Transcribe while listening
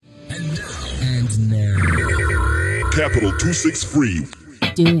And now, Capital 263.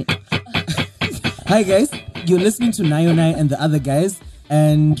 Do it. Hi guys, you're listening to Nayonai and the other guys,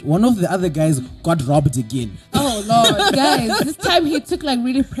 and one of the other guys got robbed again. Oh Lord, guys, this time he took like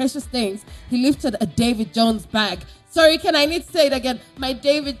really precious things. He lifted a David Jones bag. Sorry, I need to say it again. My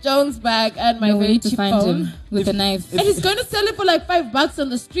David Jones bag and my very to cheap find phone. him with a knife. And he's going to sell it for like $5 on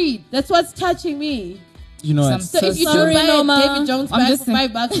the street. That's what's touching me. You know what? So if you sorry, do buy Norma. a David Jones bag for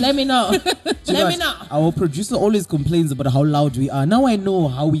 $5, let me know. Let me know. Our producer always complains about how loud we are. Now I know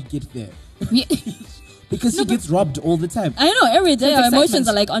how we get there. Because he gets robbed all the time. I know, every day our emotions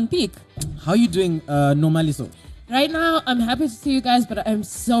are like on peak. How are you doing normally so? Right now, I'm happy to see you guys, but I'm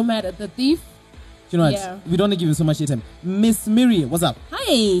so mad at the thief. You know what? Yeah. We don't want to give him so much time. Miss Miri, what's up?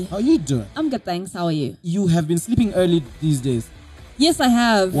 Hi. How are you doing? I'm good, thanks. How are you? You have been sleeping early these days. Yes, I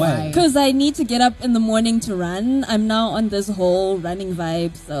have. Why? Because I need to get up in the morning to run. I'm now on this whole running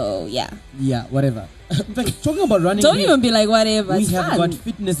vibe, so yeah. Yeah, whatever. In fact, talking about running, Don't even be like whatever. we It's have fun. got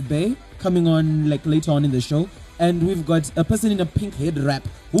Fitnessbae coming on like later on in the show, and we've got a person in a pink head wrap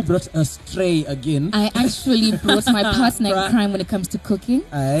who brought a stray again. I actually brought my partner in Bruh. crime when it comes to cooking.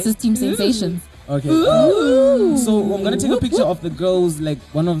 Aye. This is Team Sensations. Okay. So I'm gonna take a picture of the girls, like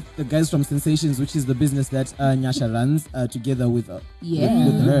one of the guys from Sensations, which is the business that Nyasha runs together with her.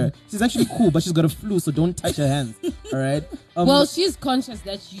 She's actually cool, but she's got a flu, so don't touch her hands. All right. Well, she's conscious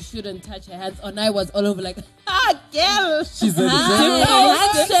that you shouldn't touch her hands. And I was all over like, girl. she's a girl.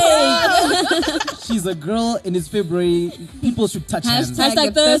 She's a girl, and it's February. People should touch hands.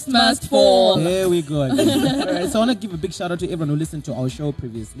 Hashtag thirst must fall. There we go. All right, so I want to give a big shout out to everyone who listened to our show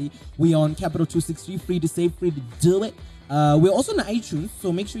previously. We are on Capital 263, free to say, free to do it. We're also on iTunes,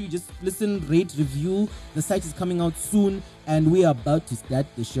 so make sure you just listen, rate, review. The site is coming out soon, and we are about to start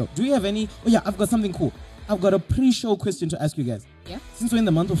the show. Do we have any? Oh yeah, I've got something cool. I've got a pre-show question to ask you guys. Yeah. Since we're in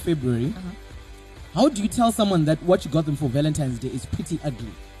the month of February, how do you tell someone that what you got them for Valentine's Day is pretty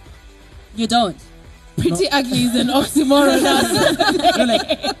ugly? You don't. Pretty ugly is an oxymoron.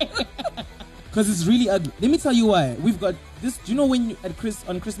 Because it's really ugly. Let me tell you why. We've got this. Do you know when you,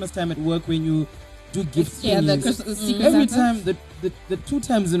 on Christmas time at work, when you do gift Yeah, the exchanges, Christmas Secret every Santa. time the 2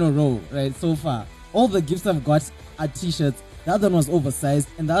 times in a row, right? So far, all the gifts I've got are t-shirts. The other one was oversized,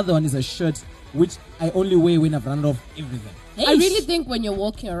 and the other one is a shirt which I only wear when I've run out of everything. I really think when you're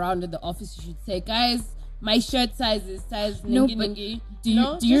walking around in the office, you should say, guys, my shirt size is size No, ningy but ningy.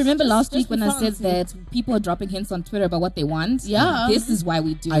 Do you remember last week just when be I said fancy. that people are dropping hints on Twitter about what they want? Yeah. This is why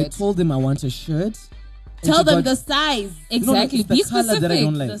we do I it. told them I want a shirt. and Tell she them got- the size. Exactly. No, it's the Be color specific. that I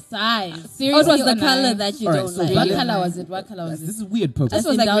don't like. The size. Oh, Seriously, it was the Anna. color that you Alright, don't so like. What Valid- color was it? What color was This it? is weird purple. This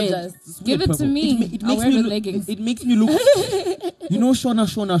was like Indulge red. us. This is Give weird it to purple. me. It I'll makes wear me the look. leggings. It makes me look. You know,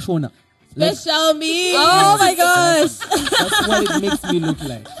 Shona. Like, Special me. Oh my gosh. that's what it makes me look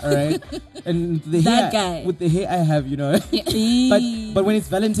like. All right. And the That hair, guy. with the hair I have, you know. But when it's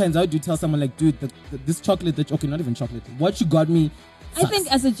Valentine's, how do you tell someone like, dude, this chocolate that okay, not even chocolate. What you got me? I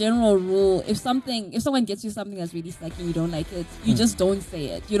think as a general rule, if someone gets you something that's really snacky and you don't like it, you just don't say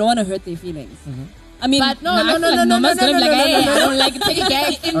it. You don't want to hurt their feelings. I mean, But no, Noma's gonna be like, hey, I don't like it. Take it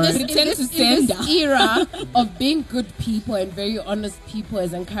back. in this, Pretend in to this, in send. this era of being good people and very honest people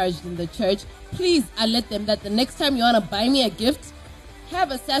is encouraged in the church, please alert them that the next time you want to buy me a gift,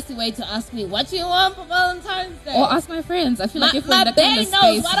 have a sassy way to ask me what you want for Valentine's Day. Or ask my friends. I feel like My- if we're in my that kind of bae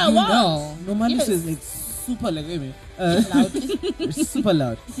knows space, what I you want. know. Normally Yes. is like super like, wait a minute. Loud. Super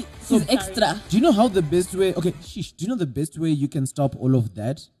loud. she's extra. Do you know how the best way? Okay, sheesh. Do you know the best way you can stop all of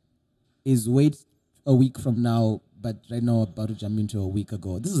that is wait a week from now. But right now, about to jump into a week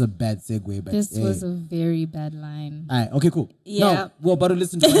ago. This is a bad segue, but This hey. was a very bad line. Alright, okay, cool. Yeah. Now, we're about to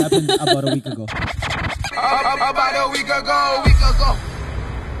listen to what happened about a week ago. about a week ago.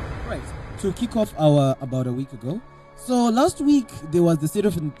 Right. To kick off our about a week ago. So last week there was the State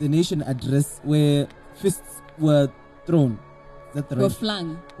of the Nation address where fists were thrown. Is that the right?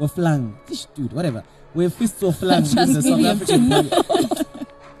 We're flung. Fish, dude, whatever. Where fists were flung in the South African parliament.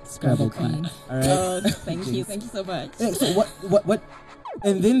 Scrabble queen. Alright. Oh, thank you so much. Yeah, so what?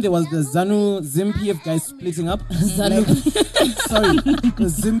 And then there was the ZANU-ZIM-PF guys splitting up. Sorry, the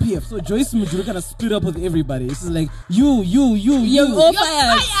ZIM-PF. So Joyce Mujuru kind of split up with everybody. It's just like, you. You're all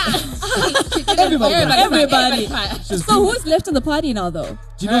fired. Everybody. She's So who's left in the party now, though?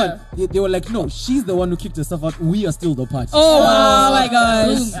 Do you know what? They were like, no, she's the one who kicked herself out. We are still the party. Oh my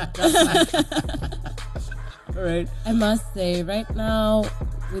gosh. All right. I must say, right now,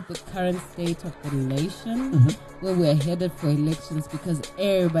 with the current state of the nation, where we're headed for elections because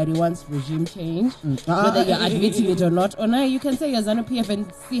everybody wants regime change, whether you're admitting it or not. Or now you can say you're ZANU-PF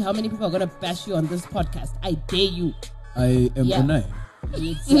and see how many people are going to bash you on this podcast. I dare you. I am Yeah. Unai.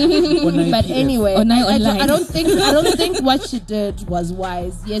 updates. On But IPF. anyway, On I online. don't think what she did was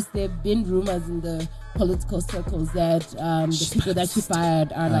wise. Yes, there have been rumors in the political circles that the people that she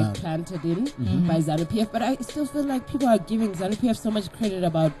fired are like planted in by ZANU-PF, but I still feel like people are giving ZANU-PF so much credit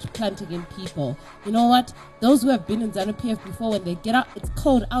about planting in people. You know what? Those who have been in ZANU-PF before, when they get out, it's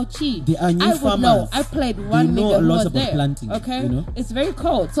cold. Ouchie. They are new I would farmers. know. I played one They know nigga a who lot was about there. planting, Okay, you know? it's very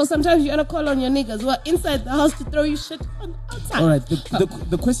cold. So sometimes you gotta call on your niggas who are inside the house to throw you shit on outside. All right.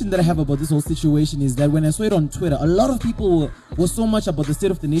 The question that I have about this whole situation is that when I saw it on Twitter, a lot of people were so much about the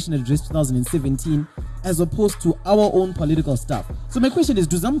State of the Nation Address 2017 as opposed to our own political stuff. So my question is,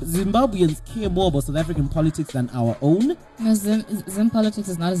 do Zimbabweans care more about South African politics than our own? No, Zim politics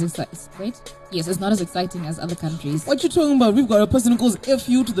is not as exciting. Wait, yes, it's not as exciting as other countries. What you talking about? We've got a person who calls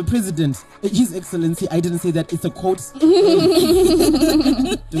FU to the president. His Excellency. I didn't say that. It's a quote.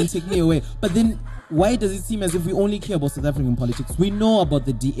 Don't take me away. But then, why does it seem as if we only care about South African politics? We know about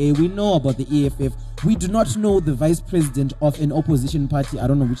the DA. We know about the EFF. We do not know the vice president of an opposition party. I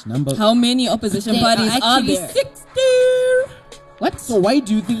don't know which number. How many opposition There parties are actually there? 60. What? So why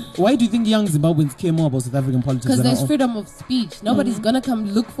do you think young Zimbabweans care more about South African politics? Because than there's our own? freedom of speech. Nobody's gonna come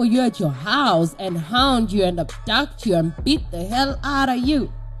look for you at your house and hound you and abduct you and beat the hell out of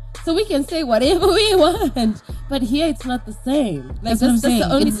you. So we can say whatever we want, but here it's not the same. Like That's what I'm that's the saying.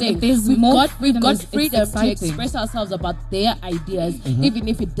 only It's- thing. there's We've more got freedom, it's freedom to exciting. express ourselves about their ideas, even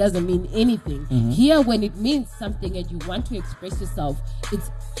if it doesn't mean anything. Here, when it means something and you want to express yourself,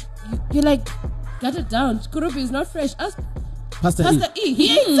 you're like, got it down. Kurubi is not fresh. Ask Pastor Pastor E.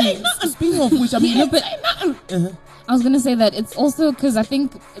 He ain't saying nothing. Speaking of which, I mean, He ain't saying nothing. I was gonna say that it's also because I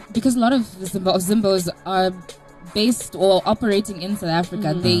think because a lot of the Zimbos are based or operating in South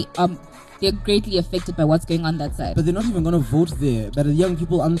Africa, they're greatly affected by what's going on that side. but they're not even going to vote there. But the young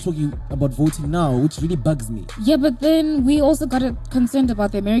people aren't talking about voting now, which really bugs me. Yeah, but then we also got concerned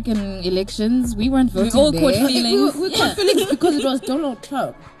about the American elections. We weren't voting all there. caught feelings. We got feelings because it was Donald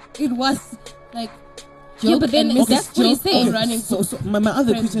Trump. It was like Yeah, but then and that's Mrs. what he's Joke saying. running So for my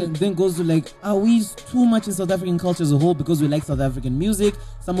other question president. then goes to like, are we too much in South African culture as a whole because we like South African music?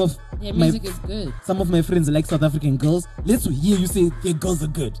 Some of Yeah, my music is good. some of my friends like South African girls. Let's hear you say their girls are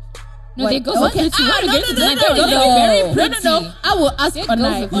good. No, they go Okay. pretty. No, We're against it. no, They're very no, no. I will ask Their Onai.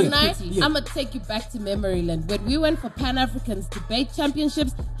 girls are Onai, pretty. Yeah. I'm gonna take you back to memory lane. When we went for Pan Africans debate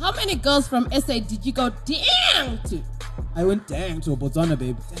championships, how many girls from SA did you go damn to? I went dang to a Botswana,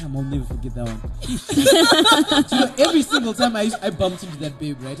 babe. Damn, I'll never forget that one. You know, every single time I bumped into that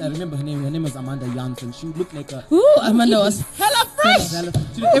babe, right? I remember her name. Her name was Amanda Janssen. She looked like a. Ooh, Amanda was hella fresh.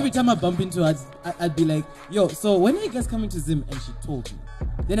 You know, every time I bump into her, I'd be like, "Yo, so when are you guys coming to Zim?" And she told me.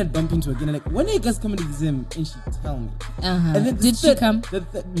 Then I'd bump into her again, like, "When are you guys coming to Zim?" And she'd tell me. Uh-huh. And then Did she come?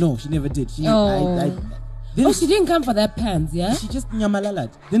 No, she never did. Oh. Then Oh, she didn't come for that pants, yeah? she just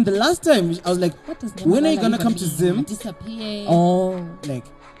nyamalalat. Then the last time I was like, What does "When are you Nyamalala gonna even come to mean? Zim?" Disappear. Oh. Like,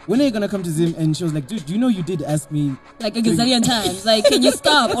 when are you gonna come to Zim? And she was like, "Dude, do you know you did ask me Like a gazillion times. Like, can you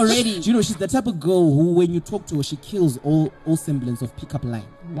stop already? Do you know she's the type of girl who, when you talk to her, she kills all semblance of pickup line.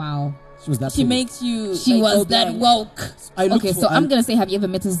 Wow. She was that. She type of- makes you. She like, was go that blank. woke. I looked Okay, for- so I'm I- gonna say, have you ever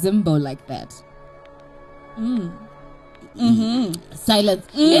met a Zimbo like that? Silence.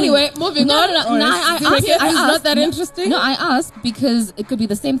 Anyway, moving on. I Cricket is not that interesting. No, I ask because it could be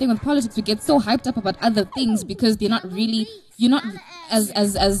the same thing with politics. We get so hyped up about other things because they're not really. You're not as.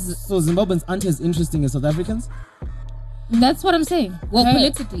 So Zimbabweans aren't as interesting as South Africans. That's what I'm saying. Well, Hey.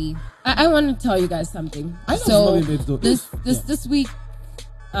 politically, I want to tell you guys something. I love So Zimbabwean babes though. this week,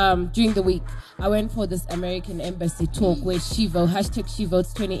 during the week, I went for this American Embassy talk where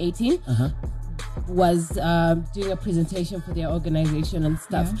 #SheVotes 2018 was doing a presentation for their organization and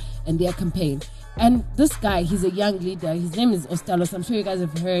stuff and their campaign. And this guy, he's a young leader. His name is Ostalos. I'm sure you guys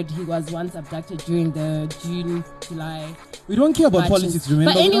have heard he was once abducted during the June, July. We don't care about marches. politics,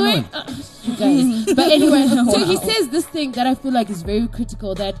 remember? But We don't anyway, know. you guys. But anyway, so he Wow. says this thing that I feel like is very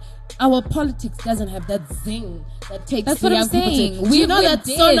critical, that our politics doesn't have that zing that takes That's the what I'm young people saying. to. Do you know We're that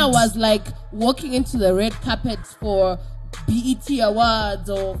dead. Sona was like walking into the red carpet for BET awards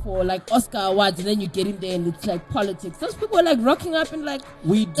or for like Oscar awards, and then you get in there and it's like politics. Those people are like rocking up in like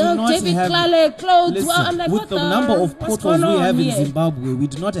We do not David have. Klale clothes. Listen, Well, I'm like, with what the number of what's portals going we on have in here? Zimbabwe, we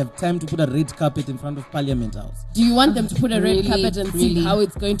do not have time to put a red carpet in front of Parliament House. Do you want them to put a red Really, carpet and see really, how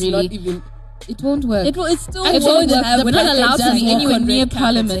it's going to really. not even? it won't work. It still I won't told you, have. the We're not president allowed to does be walk anywhere on near red carpets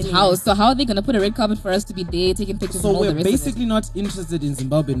Parliament anyway. House. So how are they going to put a red carpet for us to be there taking pictures So and all the we're rest of it? basically not interested in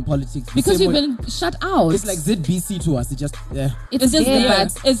Zimbabwean politics. the Because same we've way- been shut out. It's like ZBC to us. It just It's just there, there.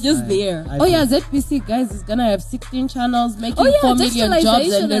 but It's just there. I Oh feel- yeah, ZBC guys is gonna have 16 channels making Oh, yeah, 4 million jobs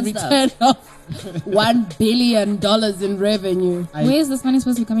digitalization and the and return of $1 billion in revenue. Where is this money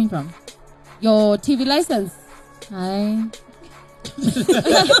supposed to be coming from? Your TV license. Hi.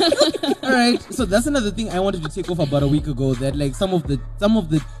 All right, so that's another thing I wanted to take off about a week ago. That like some of the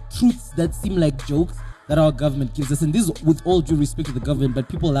truths that seem like jokes that our government gives us, and this is with all due respect to the government, but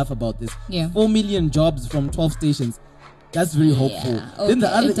people laugh about this. Yeah. 4 million jobs from 12 stations. That's very hopeful. Okay, Then the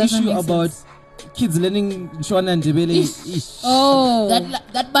other it doesn't issue make about sense. kids learning Shona and Ndebele. Oh.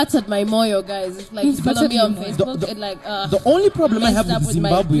 That battered my moyo, guys. If like you follow me on Facebook, The only problem I have messed with up with my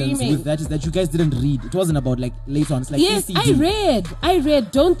Zimbabweans dreaming. with that is that you guys didn't read. It wasn't about like later on. It's like yes, ECD. I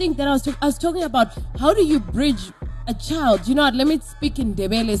read. Don't think that I was talking about how do you bridge a child. You know what? Let me speak in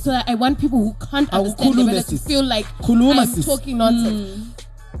Ndebele so that I want people who can't understand Ndebele to feel like I'm talking nonsense.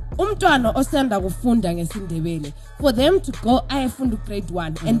 Umntwana osanda kufunda ngesindebele, for them to go ayefunda grade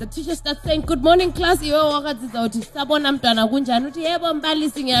 1 and the teacher starts saying good morning class, iwe wakaziza uthi sabona mntwana kunjani, uthi yebo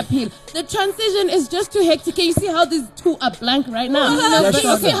mbalisi ngiyaphila. The transition is just too hectic. Can you see how these two are blank right now? Can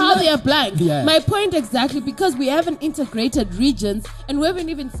you see how they are blank? Yeah. My point exactly, because we haven't integrated regions and we haven't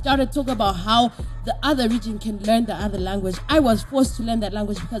even started talking about how the other region can learn the other language. I was forced to learn that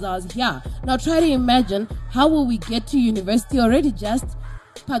language because I was here. Now try to imagine, how will we get to university already just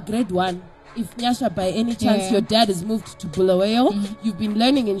per grade 1? If Nyasha, by any chance, your dad is moved to Bulawayo, you've been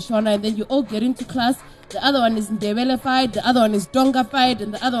learning in Shona, and then you all get into class. The other one is Ndebele-fied, the other one is Donga-fied,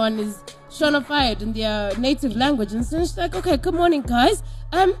 and the other one is Shona-fied in their native language. And so it's like, okay, good morning, guys.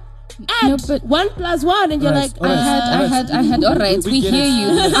 Add 1 + 1, and you're like, I had. All right, we hear you.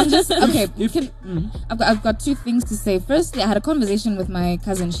 I'm just okay. I've got 2 things to say. Firstly, I had a conversation with my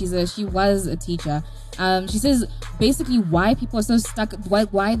cousin. She was a teacher. She says basically why people are so stuck,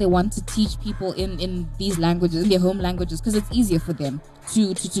 why they want to teach people in these languages, in their home languages, because it's easier for them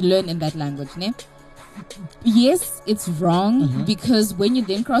to learn in that language. Ne? Yes, it's wrong because when you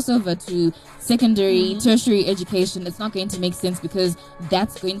then cross over to secondary, tertiary education, it's not going to make sense because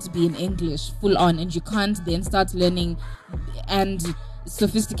that's going to be in English full on, and you can't then start learning and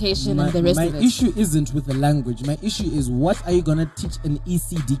sophistication and the rest of it. My issue isn't with the language. My issue is, what are you going to teach an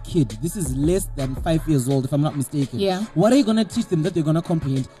ECD kid? This is less than 5 years old, if I'm not mistaken. Yeah. What are you going to teach them that they're going to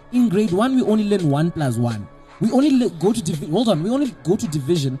comprehend? In grade 1, we only learn 1 + 1. We only go to division. Hold on. We only go to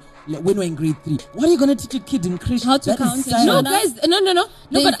division when we're in grade 3. What are you going to teach a kid in Krish? How to count? No, guys, no.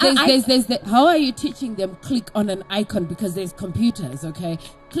 But How are you teaching them click on an icon, because there's computers, okay?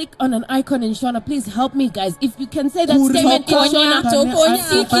 Click on an icon in Shona. Please help me, guys. If you can say that statement in Shona,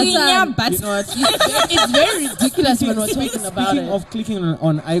 it's very ridiculous when we're talking about Speaking it. of clicking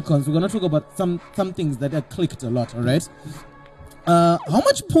on icons, we're going to talk about some things that are clicked a lot, all right? How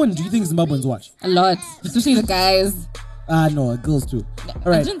much porn do you think Zimbabweans watch? A lot, especially the guys. No, girls too.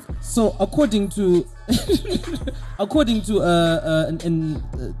 All right. So according to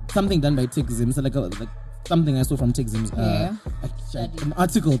something done by TechZim, so like something I saw from TechZim, an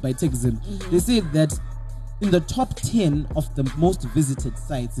article by TechZim, they say that in the top 10 of the most visited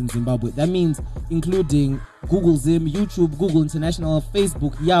sites in Zimbabwe, that means including Google Zim, YouTube, Google International,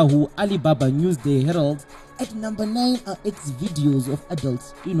 Facebook, Yahoo, Alibaba, Newsday, Herald. At number 9 are X videos of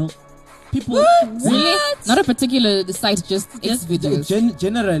adults. You know, people. Really? Not a particular site, just X videos.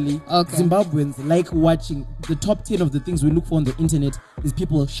 Generally, Okay. Zimbabweans like watching. The top 10 of the things we look for on the internet is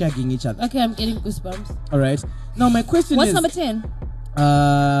people shagging each other. Okay, I'm getting goosebumps. All right. Now my question what's is, number 10?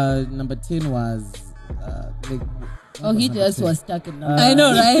 number 10 was Oh, he just was stuck in number. I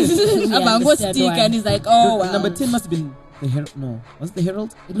know, right? I Abango understand stick, why. and he's like, oh, wow. Number 10 must have been the Herald. No, was it the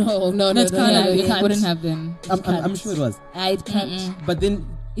Herald? No, It can't be. it It wouldn't have been. I'm sure it was. It can't. But then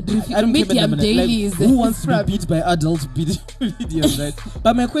It I don't care about Medium number 9. Daily Like, is who wants to be beat by adult videos, right?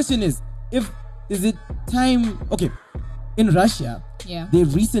 But my question is it time? Okay, in Russia, Yeah. they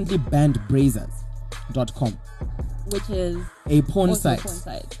recently banned Brazzers.com, Which is a porn also site. a porn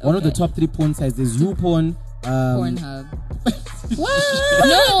site. One of the Okay. top 3 porn sites. There's YouPorn. Pornhub. What?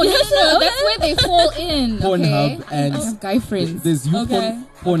 No. That's where they fall in. Pornhub Okay? and I have guy friends. There's YouPorn, Okay.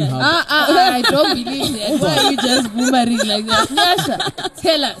 Pornhub. I don't believe that. Why are you just boomerang like that? Nyasha,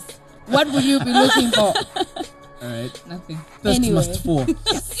 tell us. What will you be looking for? All right. Nothing. First Anyway. must fall.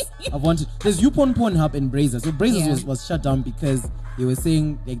 I wanted. There's YouPorn, Pornhub, and Brazzers. So Brazzers Yeah. was shut down because they were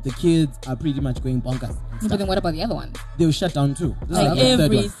saying like the kids are pretty much going bonkers. and But stuff. then what about the other one? They were shut down too. This is Like the third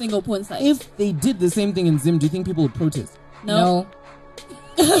every one. single porn site. If they did the same thing in Zim, do you think people would protest? No.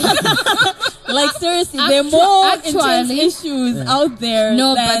 Like seriously, there are more intense Actually- issues out there.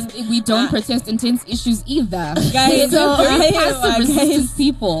 No, than, but we don't protest intense issues either. Guys, They're no, very I- passive guys. resistant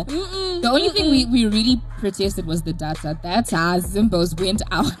people. The only thing we really protested was the data. That's how Zimbos went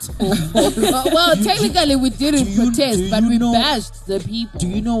out. Well, technically we didn't protest, but we bashed the people. Do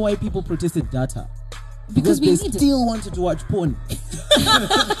you know why people protested data? Because they still wanted to watch porn.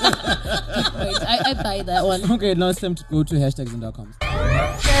 I buy that one. Okay, now it's time to go to hashtags.coms.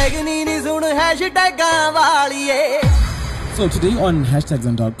 So today on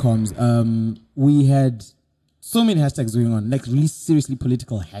hashtags.coms, we had so many hashtags going on, like really seriously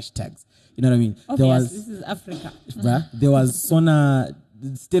political hashtags. You know what I mean? This is Africa. There was Sona,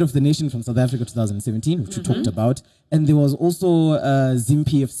 State of the Nation from South Africa 2017, which we talked about. And there was also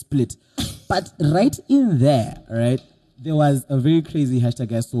ZimPF split. But right in there, right, there was a very crazy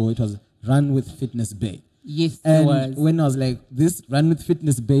hashtag I saw. It was Run with Fitnessbae. Yes, and it was. When I was like, this Run with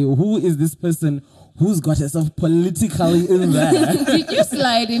Fitnessbae, who is this person who's got herself politically in there? Did you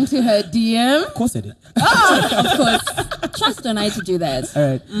slide into her DM? Of course I did. Of course. Trust on I to do that. All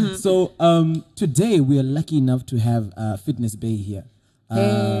right. So today we are lucky enough to have Fitnessbae here.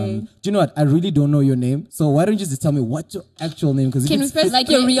 Do you know what? I really don't know your name. So why don't you just tell me what's your actual name? Because Can we first like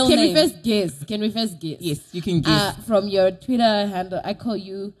your real Can name? we first guess? Yes, you can guess. From your Twitter handle, I call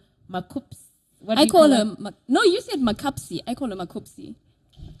you Makupsy. What do I you call her? her. No, you said Makupsy. I call her Makupsy.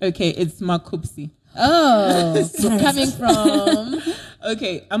 Okay, it's Makupsy. Oh, so coming from.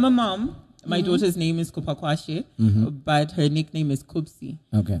 Okay, I'm a mom. My daughter's name is Kupakwashe, but her nickname is Kupsy.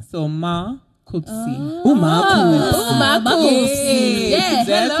 Okay. So Ma Kupsy. Oh, Makupsy. Makupsy. Yeah,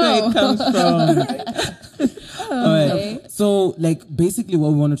 That's hello. where it comes from. All right. So, like, basically,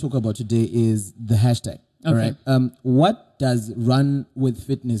 what we want to talk about today is the hashtag. All right. What does Run with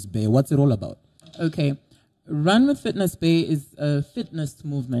Fitnessbae? What's it all about? Okay, Run with Fitnessbae is a fitness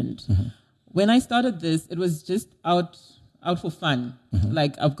movement. When I started this, it was just out for fun.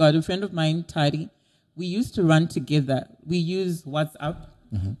 Like, I've got a friend of mine, Tari. We used to run together. We use WhatsApp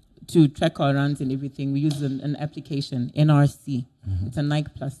to track our runs and everything. We use an application, NRC. It's a Nike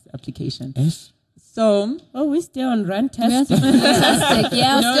Plus application. Yes. So, We're still on Runtastic. Fantastic.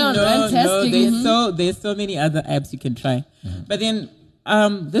 Yeah. Still on Runtastic. There's so many other apps you can try. But then,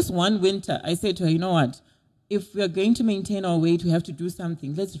 this one winter, I said to her, you know what? If we're going to maintain our weight, we have to do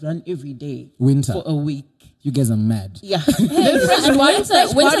something. Let's run every day. Winter. For a week. You guys are mad. Yeah. And winter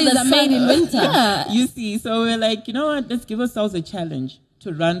parties are made in winter. Yeah. You see, so we're like, you know what? Let's give ourselves a challenge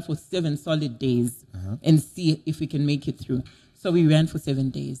to run for 7 solid days and see if we can make it through. So we ran for 7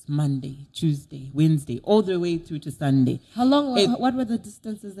 days, Monday, Tuesday, Wednesday, all the way through to Sunday. How long? What were the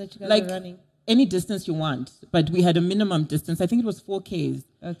distances that you guys were running? Any distance you want, but we had a minimum distance. I think it was 4Ks.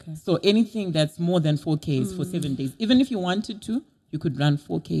 Okay. So anything that's more than 4Ks for 7 days. Even if you wanted to, you could run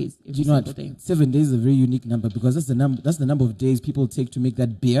 4Ks every You know single what? day. 7 days is a very unique number because that's the number of days people take to make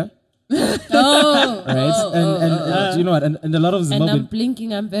that beer. Oh, Right? And you know what? And a lot of and I'm Zimbabwean.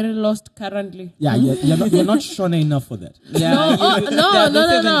 blinking. I'm very lost currently. Yeah, you're not Shona enough for that. Yeah,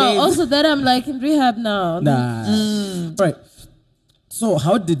 No. Also, that I'm like in rehab now. Nah. Right. So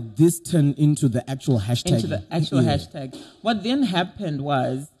how did this turn into the actual hashtag? Into the actual hashtag. What then happened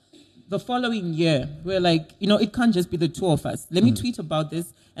was the following year, we're like, it can't just be the two of us. Let me tweet about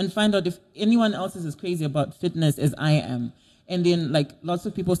this and find out if anyone else is as crazy about fitness as I am. And then, like, lots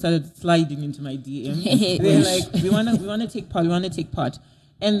of people started sliding into my DM. They're like, we want to take part.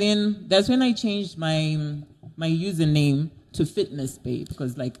 And then that's when I changed my username to Fitnessbae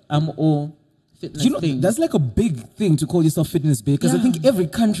because, like, I'm all fitness things. That's like a big thing to call yourself Fitnessbae because I think every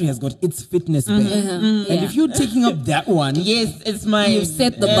country has got its Fitnessbae. And if you're taking up that one, yes, it's mine. You've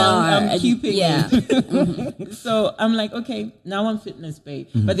set the bar. I'm keeping Yeah. it. So I'm like, okay, now I'm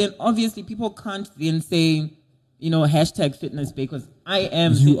Fitnessbae. But then obviously people can't then say, hashtag Fitnessbae because I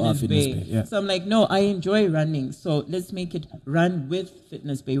am You are Fitnessbae. Fitnessbae, yeah. So I'm like, no, I enjoy running. So let's make it Run with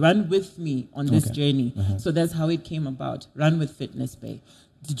Fitnessbae. Run with me on this journey. So that's how it came about. Run with Fitnessbae.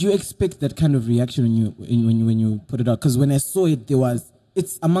 did you expect that kind of reaction when you put it out? Because when I saw it,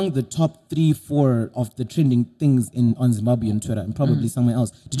 it's among the top 3-4 of the trending things on Zimbabwean Twitter and probably somewhere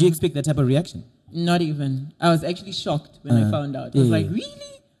else. Did you expect that type of reaction? Not even. I was actually shocked when I found out. I was like, really?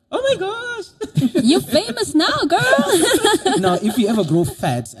 Oh my gosh. You're famous now, girl. Now, if you ever grow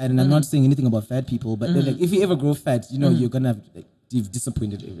fat, and I'm not saying anything about fat people, but like, if you ever grow fat, you're going to have, you've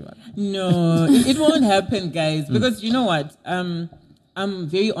disappointed everyone. No, it won't happen, guys. Because you know what? I'm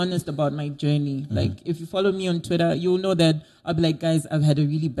very honest about my journey. Like, if you follow me on Twitter, you'll know that I'll be like, guys, I've had a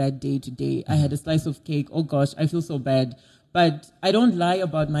really bad day today. I had a slice of cake. Oh gosh, I feel so bad. But I don't lie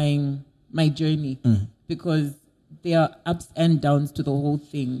about my journey because there are ups and downs to the whole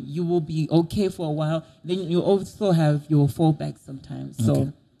thing. You will be okay for a while. Then you also have your fallback sometimes.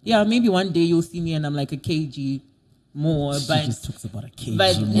 So, yeah, maybe one day you'll see me and I'm like a kg more, She but just talks about a kg.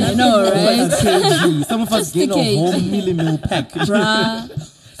 but I know, A right? kg. Some of us Just a gain a whole kg. meal pack.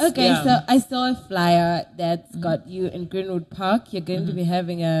 Okay, Yeah. so I saw a flyer that's got you in Greenwood Park. You're going to be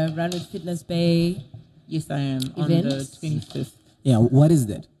having a run with Fitnessbae. yes, I am on the Events? 25th. Yeah, what is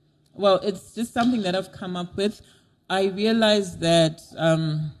that? Well, it's just something that I've come up with. I realized that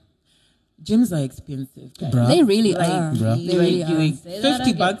gyms are expensive. Guys. Bruh. They really Like, are. Bruh. They really are. like Say that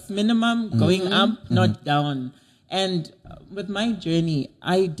 50 again. bucks minimum, going up, not down. And with my journey,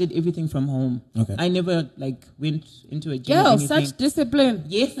 I did everything from home. Okay. I never like went into a gym. or Girl, anything. such discipline.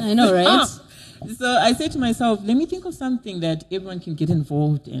 Yes, I know, right? So I said to myself, let me think of something that everyone can get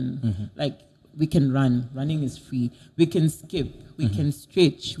involved in. Like we can run. Running is free. We can skip. We can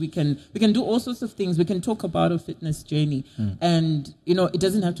stretch. We can do all sorts of things. We can talk about a fitness journey, and it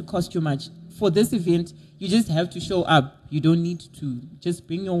doesn't have to cost you much. For this event, you just have to show up. You don't need to just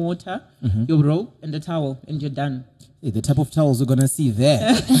bring your water, your rope, and the towel, and you're done. Hey, the type of towels we're gonna see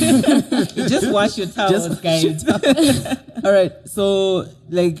there. You just wash your towels, guys. All right. So,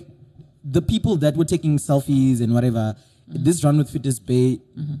 like, the people that were taking selfies and whatever, this run with Fitnessbae,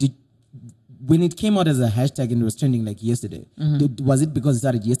 when it came out as a hashtag and it was trending like yesterday, was it because it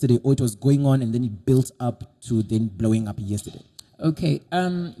started yesterday, or it was going on and then it built up to then blowing up yesterday? Okay.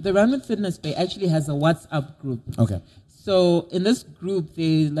 The Run with Fitnessbae actually has a WhatsApp group. Okay. So in this group,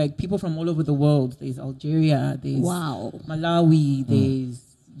 there's like people from all over the world. There's Algeria, there's Wow. Malawi, there's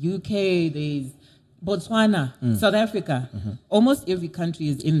UK, there's Botswana, South Africa. Almost every country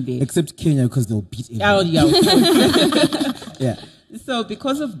is in there. Except Kenya, because they'll beat it. Oh, yeah, of course. Yeah. So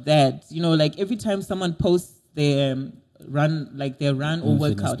because of that, like every time someone posts their run or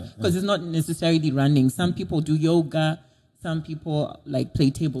workout, Fitnessbae, because it's not necessarily running. Some people do yoga. Some people like play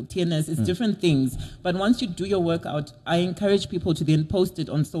table tennis. It's different things. But once you do your workout, I encourage people to then post it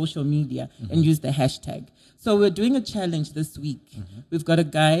on social media and use the hashtag. So we're doing a challenge this week. We've got a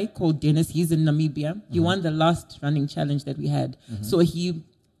guy called Dennis. He's in Namibia. He won the last running challenge that we had. So he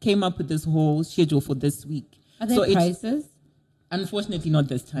came up with this whole schedule for this week. Are so there prices? Unfortunately, not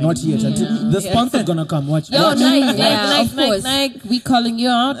this time. Not yet. Until the sponsor's gonna come. Watch. Yo, Watch. Nike, we calling you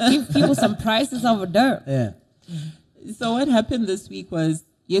out. Give people some prices over there. Yeah. So what happened this week was,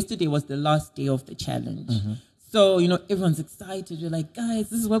 yesterday was the last day of the challenge. So, everyone's excited. We're like, guys,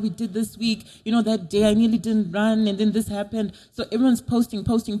 this is what we did this week. That day I nearly didn't run and then this happened. So everyone's posting.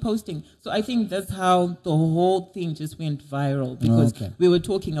 So I think that's how the whole thing just went viral, because we were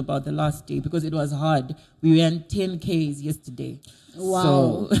talking about the last day because it was hard. We ran 10Ks yesterday. Wow.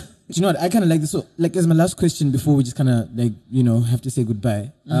 So, Do you know what? I kind of like this. So, like, as my last question before we just kind of have to say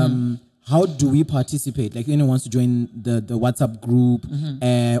goodbye. How do we participate? Like, anyone wants to join the WhatsApp group,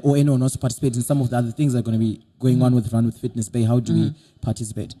 or anyone wants to participate in some of the other things that are going to be going on with Run with Fitnessbae. How do we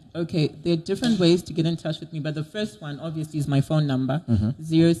participate? okay, there are different ways to get in touch with me, but the first one obviously is my phone number,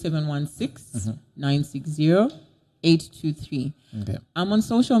 0716 960 823. Okay. I'm on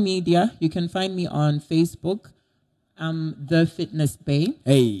social media. You can find me on Facebook. The Fitnessbae.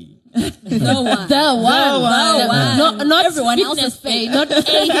 Hey. The one. The one. Not Everyone Fitness else's Bay, fake. not a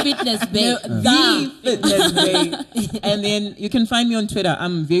Fitness Bay. The Fitnessbae. And then you can find me on Twitter.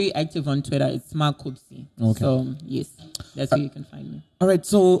 I'm very active on Twitter. It's Makupsy. Okay. So, yes, that's where you can find me. All right.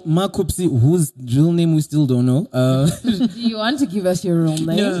 So, Makupsy, whose real name we still don't know. Do you want to give us your real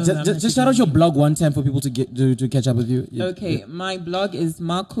name? No. Just shout out your blog one time for people to get to catch up with you. Yeah. Okay, my blog is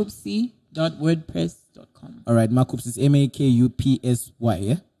makupsy.wordpress.com. All right. Makupsy is Makupsy.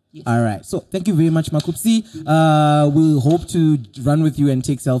 Yeah. Yes. All right. So thank you very much, Makupsy. We'll hope to run with you and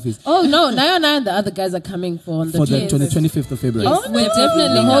take selfies Oh, no. Naya and the other guys are coming for the for the 20th. 25th of February. Oh, we're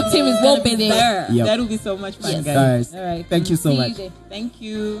definitely. The whole team is going to be there. Yep. That'll be so much fun, All guys. right. All right. Thank you so See much. there. Thank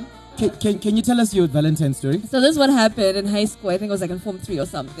you. Can you tell us your Valentine's story? So this is what happened in high school. I think it was like in Form 3 or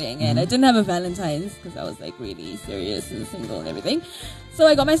something. And I didn't have a Valentine's because I was like really serious and single and everything. So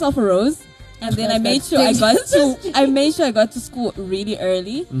I got myself a rose. And then I made sure I got to school really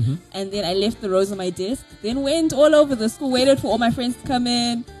early. And then I left the rose on my desk. Then went all over the school, waited for all my friends to come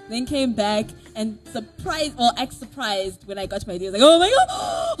in. Then came back and act surprised when I got to my desk. Like, oh my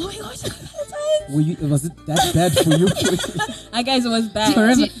gosh, I got Valentine's. Was it that bad for you? Guys, it was bad.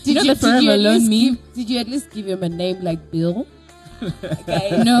 Did you at least give him a name like Bill?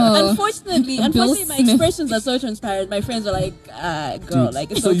 Okay. No. Unfortunately, my Smith. expressions are so transparent. My friends were like, girl, Dude, like,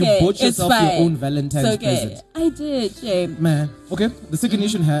 it's so okay. you bought It's yourself fine. your own Valentine's It's okay. present. I did, shame. Man. Okay. The second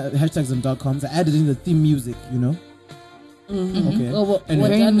nation hashtags and .coms. I added in the theme music, Okay. Well, And we're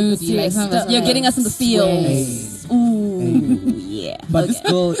very done with the moody, like serious some of us stuff. are You're getting us in the feels. Ooh. yeah. But this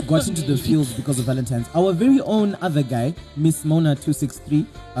girl got into the field because of Valentine's. Our very own other guy, Miss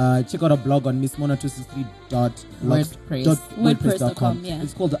Mona263. Check out our blog on missmona263.wordpress.com. Yeah.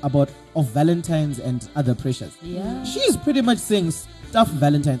 It's called About of Valentines and Other Pressures. Yeah. She's pretty much saying stuff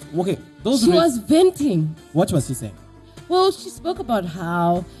Valentine's. Okay, those She was venting. What was she saying? Well, she spoke about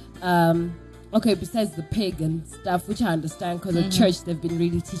how, besides the pagan stuff, which I understand because at church they've been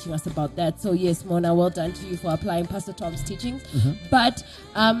really teaching us about that. So yes, Mona, well done to you for applying Pastor Tom's teachings. But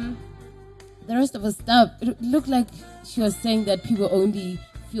the rest of the stuff, it looked like she was saying that people only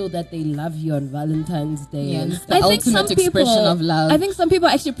feel that they love you on Valentine's Day. Yeah, And it's stuff. the ultimate expression of love. I think some people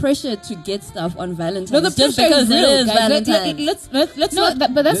are actually pressured to get stuff on Valentine's. No, the just pressure because is real, it is guys. Valentine's. Let's No, not.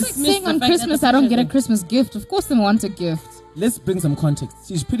 but that's Let's like miss saying the on fact that Christmas, the I don't get a pressure- Christmas gift. Of course, I want a gift. Let's bring some context.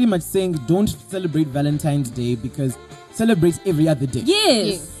 She's pretty much saying don't celebrate Valentine's Day because celebrate every other day.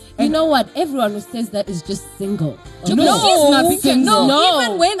 Yes. You know what? Everyone who says that is just single. No, she's not single. No,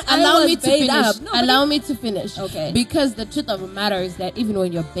 even when allow I was me to paid finish. up. No, but Allow me to finish. Okay. Because the truth of the matter is that even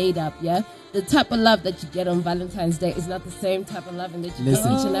when you're paid up, yeah, the type of love that you get on Valentine's Day is not the same type of loving that you get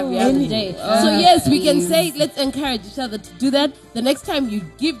Listen. each and every other day. So yes, we can say let's encourage each other to do that. The next time you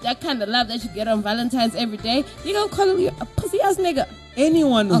give that kind of love that you get on Valentine's every day, you're gonna call you a pussy ass nigga.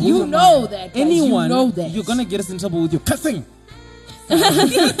 Anyone who You know that. Guys. anyone, you know that. you're gonna get us in trouble with your cussing.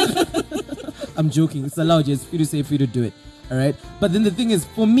 I'm joking. It's allowed. It's free to say, free to do it. All right. But then the thing is,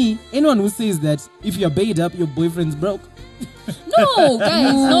 for me, anyone who says that if you're paid up, your boyfriend's broke. No,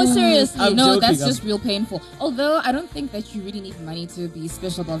 guys, no, seriously. I'm No, joking, that's I'm- just real painful. Although I don't think that you really need money to be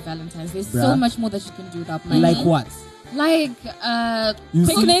special about Valentine's. There's so Bruh. much more that you can do without money. Like what? Like You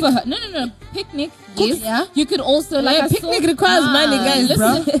see- picnic for her. No. Picnic. Yes. Yeah. You could also like Yeah, a picnic requires money, guys.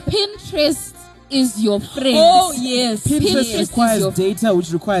 Listen, Pinterest is your friend. Oh yes. Pinterest is requires your- data,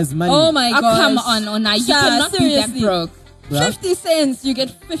 which requires money. Oh my god. Come on, Ona. You Sha, cannot be that seriously. broke. Bruh. 50 cents, you get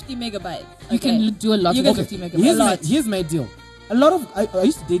 50 megabytes. You can do a lot You with get 50 Here's megabytes. here's my deal. A lot of I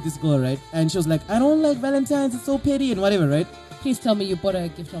used to date this girl, right? And she was like, I don't like Valentine's, it's so petty and whatever, right? Please tell me you bought her a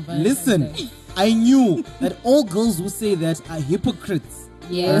gift on Valentine's Listen, Day. I knew that all girls who say that are hypocrites.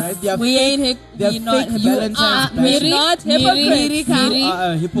 Yes. Alright? They are We fake, ain't they are we not fake hypocrites. Valentine's We're bashers. not Miri, hypocrites. Miri, You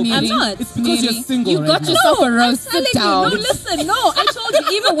are a hypocrite. I'm not. It's because you're single You right got now. yourself a I'm rose. Sit telling down. you. No, listen. No, I told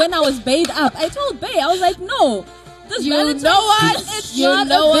you even when I was paid up. I told Bay, I was like, no. This You Valentine's know what? It's You not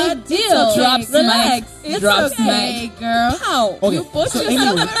know a what? big It's deal. okay. Drops Relax. mic. It's Drops okay. mic. girl. How? Okay, You put so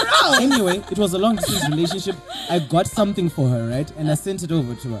yourself anyway, it was a long distance relationship. I got something for her, right? And I sent it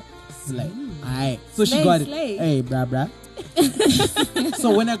over to her. It's like, aye. So she Slay, got it. slay. Hey, brah.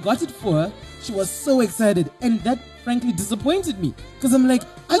 So when I got it for her, she was so excited. And that frankly disappointed me. Because I'm like,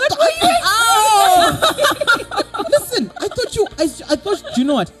 Listen, I thought, do you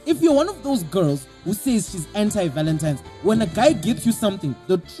know what? If you're one of those girls who says she's anti-Valentine's, when a guy gives you something,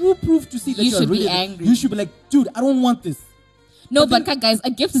 the true proof to see that You you're should be really angry. you should be like, dude, I don't want this. No, but guys,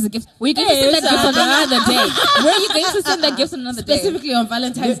 a gift is a gift. Were you going to send that gift on another day? Were you going to send that gift on another day? Specifically on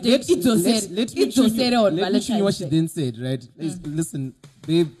Valentine's Day. Let me show you- on let me show you what Valentine's she Day. then said, right? Listen,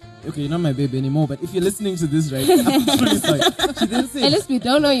 babe. Okay, you're not my babe anymore, but if you're listening to this, right, I'm truly sorry. She then said, At least we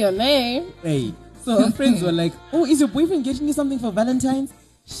don't know your name. hey. So her friends were like, oh, is your boyfriend getting you something for Valentine's?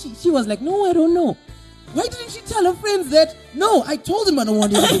 She was like, no, I don't know. Why didn't she tell her friends that? No, I told him I don't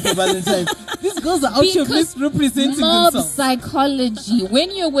want anything for Valentine's. These girls are out here Because misrepresenting mob themselves. psychology. When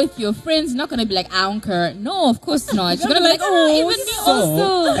you're with your friends, you're not gonna be like, I don't care. No, of course not. You're gonna be like, oh, even me So,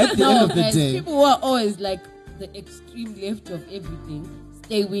 also. at the end of the guys, day, people who are always like the extreme left of everything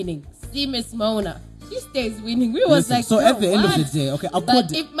stay winning. See Miss Mona, she stays winning. We was listen, like, so "Girl, at the end of what?" the day, okay, I'll But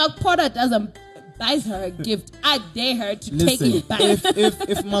put if Mark Potter doesn't buys her a gift, I dare her to take listen, it back.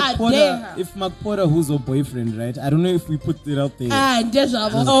 if Mark I Potter, dare her. if Mark Potter, who's her boyfriend, right? I don't know if we put it out there. And just oh,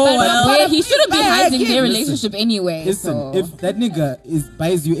 Well, he shouldn't be hiding their Listen, relationship anyway. Listen, so. if that nigga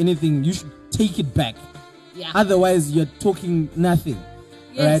buys you anything, you should take it back. Yeah. Otherwise, you're talking nothing.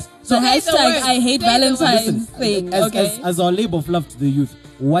 Yes. Right? So Say the hashtag word. I hate Say the word. Valentine's thing. as, Okay. as our labor of love to the youth,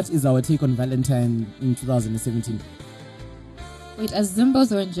 what is our take on Valentine in 2017? Wait, as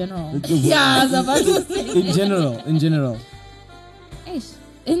Zimbos or in general? Yeah, I was about to say. In general. Eish,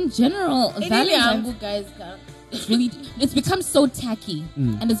 in general, Valentine's, Valentine's guys it's become so tacky,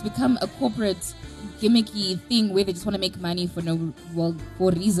 and it's become a corporate gimmicky thing where they just want to make money for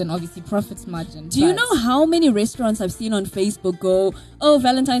for reason, obviously profit margin. Do you but- know how many restaurants I've seen on Facebook go, oh,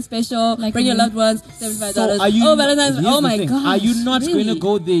 Valentine's special, Like bring your me. loved ones, $75. So are you? Oh, Valentine's, here's oh the my thing. God. Are you not going to really?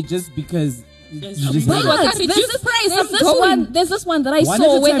 go there just because You just But like, there's this one that I One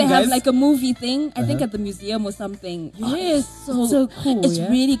saw at a where time, they have guys. like a movie thing. I think at the museum or something. Yes, Oh, so cool. It's yeah?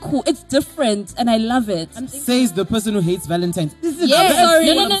 really cool. It's different, and I love it. says the person who hates Valentine's. This is Yes. the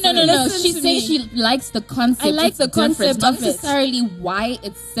best. Sorry. No. Listen She to says me. she likes the concept. I like It's the concept different, not of it. necessarily why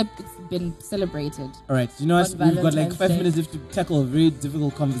it's been celebrated. All right, you know what? On We've got like Valentine's 5 Day. minutes left to tackle very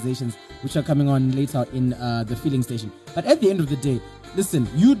difficult conversations, which are coming on later in the filling station. But at the end of the day, listen,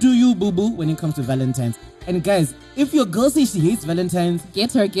 you do you, boo boo, when it comes to Valentine's. And guys, if your girl says she hates Valentine's,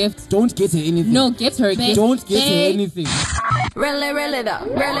 Get her gift. don't get her anything. No, get her gift. Don't get her anything. Really though.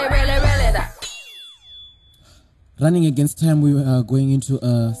 Really though. Running against time, we are going into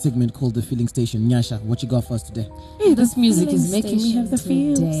a segment called the filling station. Nyasha, what you got for us today? Hey, this music is making me have the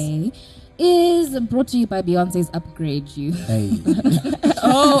feels. Today is brought to you by Beyonce's Upgrade You. Hey,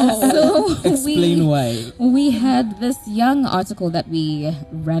 So explain why. we had this young article that we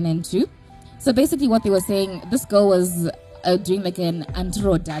ran into. So basically what they were saying, this girl was doing like an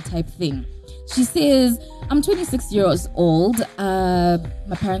antroda type thing. She says, I'm 26 years old. My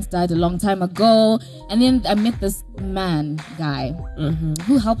parents died a long time ago. And then I met this guy,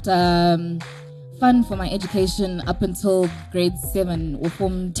 who helped fund for my education up until grade 7 or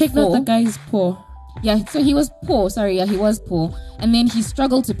form Take 4. note, the guy is poor. Yeah, so he was poor. He was poor. And then he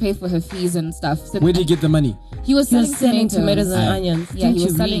struggled to pay for her fees and stuff. So Where did you get the money? he was He was selling selling tomatoes and Aye. onions. Yeah, he Didn't was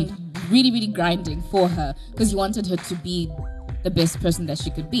you selling, read? really grinding for her because he wanted her to be the best person that she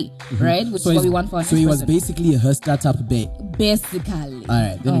could be, right? Which is what he's- we want for our So next he was person. basically her startup bae. Basically. All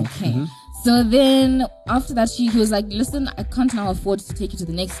right, then Okay. So then after that, he was like, listen, I can't now afford to take you to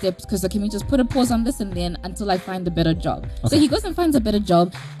the next steps because can we just put a pause on this and then until I find a better job. So he goes and finds a better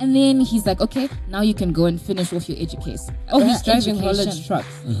job and then he's like, okay, now you can go and finish off your education. Oh, he's driving haulage trucks.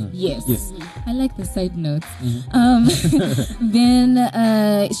 Yes. Yes. I like the side notes.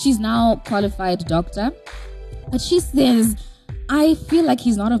 Then she's now qualified doctor. But she says, I feel like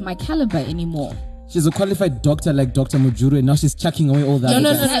he's not of my caliber anymore. She's a qualified doctor like Dr. Mujuru, and now she's chucking away all that.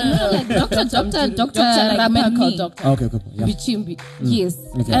 No. Like Dr. like Ramani. medical doctor. Okay, cool. Yeah. Bichimbi. Yes.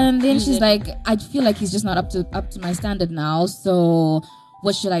 Okay. And then she's like, I feel like he's just not up to my standard now. So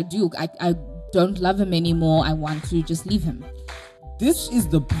what should I do? I don't love him anymore. I want to just leave him. This is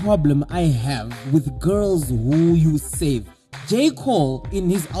the problem I have with girls who you save. J. Cole, in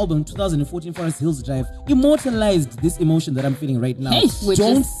his album 2014 Forest Hills Drive, immortalized this emotion that I'm feeling right now. Which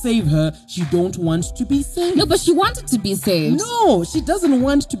Don't is- save her. She don't want to be saved. No, but she wanted to be saved. No, she doesn't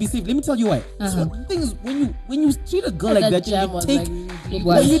want to be saved. Let me tell you why. So the thing is, when you treat a girl like that, jam you was take like, It when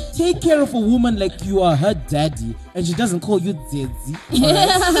was. you take care of a woman like you are her daddy, and she doesn't call you Zedzi.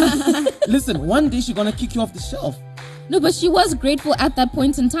 Alright? Listen, one day she's gonna kick you off the shelf. No, but she was grateful at that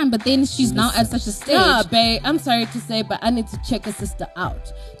point in time. But then she's now at such a stage. Nah, babe, I'm sorry to say, but I need to check a sister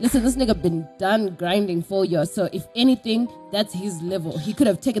out. Listen, this nigga been done grinding for you. So if anything, that's his level. He could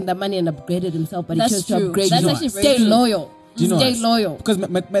have taken that money and upgraded himself, but That's he chose to true. upgrade That's you. actually very Stay true. loyal. Do you know Stay what? loyal. Because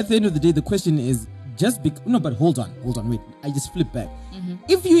at the end of the day, the question is no, but hold on, wait. I just flip back.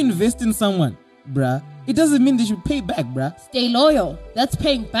 If you invest in someone, bruh, it doesn't mean they should pay back, bruh. Stay loyal. That's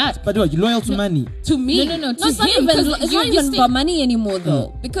paying back. But what, you're loyal to money? To me. No, No, to it's not him, even, 'cause it's you- not you even stay- about money anymore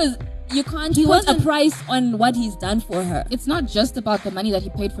though, because you can't He put a wasn't- price on what he's done for her. It's not just about the money that he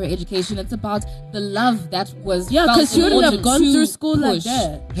paid for her education. It's about the love that was. Yeah, felt because she in wouldn't order have gone to through school like push.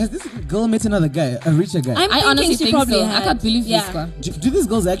 that. Has this girl met another guy, a richer guy? I'm I thinking honestly she think probably so. had. I can't believe Yeah. this guy. do these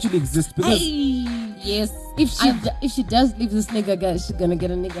girls actually exist? Because Yes. If she does leave this nigga, guys, she's gonna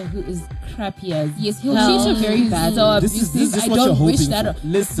get a nigga who is crappy as Yes, he'll hell. treat her very bad. So This is abusive. I what you're don't wish hoping that. for.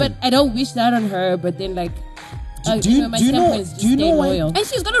 Listen. But I don't wish that on her. But then, like, Do you my know- standpoint is just do you know stay why- loyal. And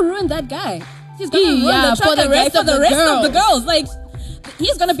she's gonna ruin that guy. She's gonna ruin Yeah, the for trucker the guy rest for of the the rest of the girls. girls. Like,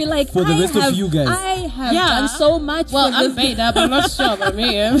 he's gonna be like, For the rest of you guys. I have Yeah. done so much. Well, for I'm this. paid up. I'm not sure about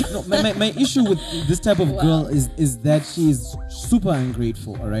me. no, my issue with this type of girl is that she is super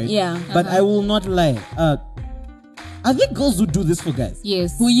ungrateful, all right? Yeah. But I will not lie. Are there girls who do this for guys?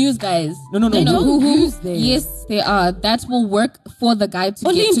 Yes. Who use guys? No. Who use them? Yes, they are. That will work for the guy to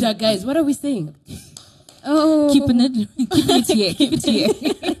get Olinda, to. guys, what are we saying? Oh, keeping it here. Keep it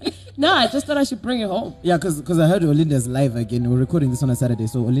here. No, I just thought I should bring it home. Yeah, because I heard Olinda's live again. We're recording this on a Saturday,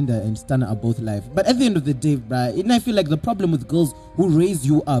 so Olinda and Stana are both live. But at the end of the day, bruh, and I feel like the problem with girls who raise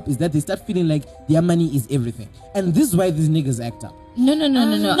you up is that they start feeling like their money is everything. And this is why these niggas act up. No. No,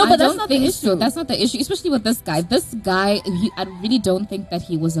 I but that's don't not the think so. issue. That's not the issue, especially with this guy. This guy, I really don't think that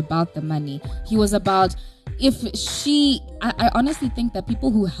he was about the money. He was about I honestly think that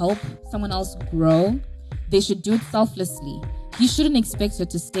people who help someone else grow, they should do it selflessly. he shouldn't expect her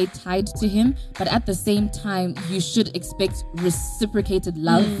to stay tied to him, but at the same time, you should expect reciprocated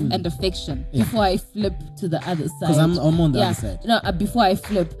love and affection. Before I flip to the other side, Because I'm on the other side. No, before I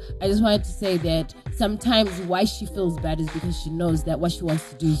flip, I just wanted to say that sometimes why she feels bad is because she knows that what she wants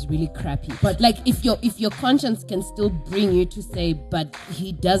to do is really crappy. But like, if your conscience can still bring you to say, but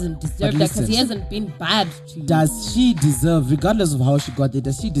he doesn't deserve that because he hasn't been bad to you. Does she deserve, regardless of how she got there,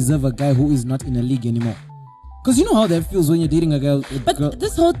 does she deserve a guy who is not in a league anymore? Because you know how that feels when you're dating a girl. But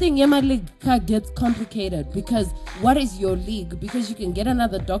this whole thing, Yama League gets complicated because what is your league? Because you can get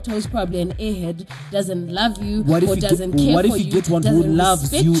another doctor who's probably an airhead, doesn't love you, What or if doesn't care what for if you get one who doesn't loves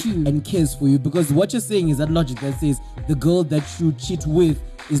respect you and cares for you? Because what you're saying is that logic that says the girl that you cheat with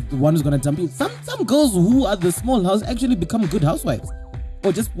is the one who's gonna dump you. Some girls who are the small house actually become good housewives,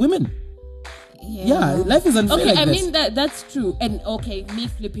 or just women. Yeah, life is unfair. Okay, like I that. mean that's true. And okay, me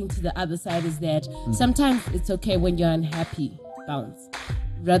flipping to the other side is that sometimes it's okay when you're unhappy, bounce,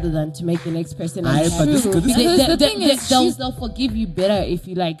 rather than to make the next person Aye, unhappy. but this- True, this- because the thing is, they'll forgive you better if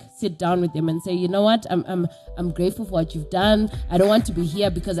you like sit down with them and say, you know what, I'm grateful for what you've done. I don't want to be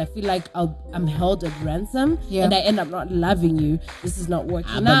here because I feel like I'm held at ransom and I end up not loving you. This is not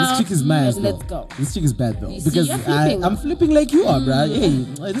working But out. this chick is mad. Let's go. This chick is bad though. You see, Because you're flipping. I'm flipping like you are, bruh.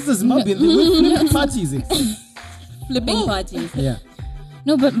 Hey, this is Zimbabwean thing. We flip parties. Flipping parties. Yeah.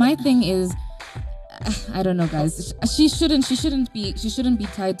 no, but my thing is, I don't know, guys. She shouldn't be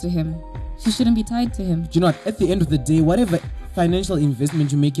tied to him. She shouldn't be tied to him. Do you know what? At the end of the day, whatever financial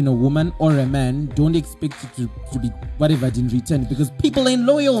investment you make in a woman or a man, don't expect it to be whatever in return, because people ain't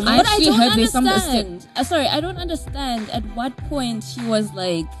loyal, man. I But I actually don't heard there's some- understand. Sorry, I don't understand at what point she was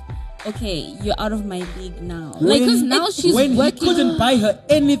like, okay, you're out of my league now. Like, 'cause now she's when working. he couldn't buy her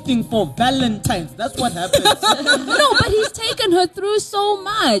anything for Valentines. That's what happened. No, but he's taken her through so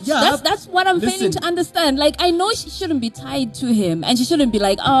much. Yeah, That's what I'm failing listen. to understand. Like, I know she shouldn't be tied to him, and she shouldn't be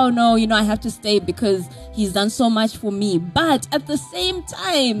like, oh no, I have to stay because he's done so much for me. But at the same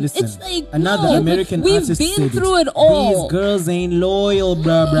time, Listen, it's like another no, American we've artist been said through it all. These girls ain't loyal,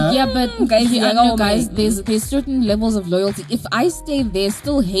 bruh. Yeah, but guys, Yeah, I know, no, guys. man. There's certain levels of loyalty. If I stay there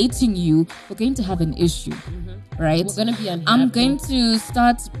still hating you, we're going to have an issue, right? We're gonna be unhappy. I'm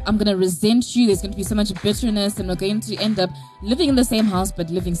going to resent you. There's going to be so much bitterness, and we're going to end up living in the same house but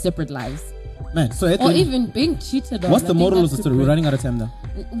living separate lives. Man, so at the or end- even being cheated on. what's I the think moral of that's the the story? We're break. running out of time now.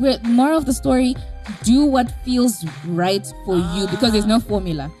 Moral of the story: do what feels right for you, because there's no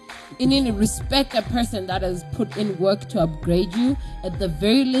formula. You need to respect a person that has put in work to upgrade you. At the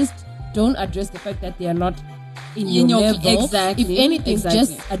very least, don't address the fact that they are not in your level. exactly. If anything, Exactly.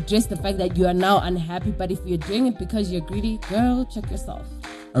 just address the fact that you are now unhappy. But if you're doing it because you're greedy, girl, check yourself.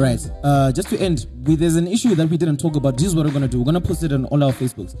 All right. Just to end, there's an issue that we didn't talk about. This is what we're gonna do. We're gonna post it on all our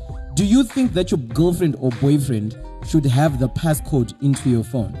Facebooks. Do you think that your girlfriend or boyfriend should have the passcode into your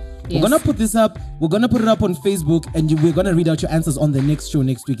phone? We're gonna put this up. We're gonna put it up on Facebook, and we're gonna read out your answers on the next show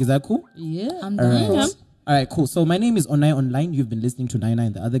next week. Is that cool? Yeah. I'm All done. right. All right, cool. So my name is Onai Online. You've been listening to Nina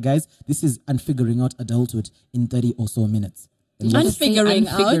and the other guys. This is Unfiguring Out Adulthood in 30 or so minutes. And let's- Unfiguring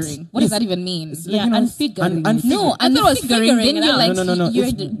out. Unfiguring. What does that even mean? Yeah, unfiguring. No, I thought it was unfiguring. figuring Then it you're out. like, No. you're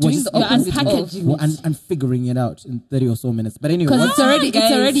It's- doing we're the just- opposite. you're of- unpackaging. I'm figuring it out in 30 or so minutes. But anyway, Because what's it's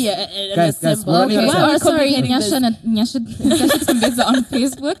already an Guys, assemble. we're running out of time. Oh, sorry, complicating this? Nyasha Timbeza on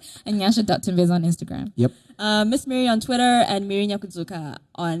Facebook and Nyasha.Timbeza on Instagram. Yep. Miss Miri on Twitter and Miri Nyakudzuka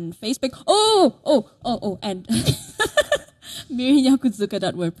on Facebook. Oh, and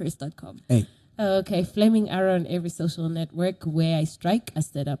MiriNyakudzuka.wordpress.com. Hey. Okay, flaming arrow on every social network where I strike, I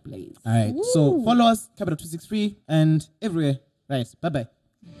set up blaze. All right. So follow us, Capital 263, and everywhere. Right. Bye bye.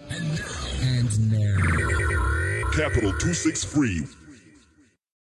 Capital 263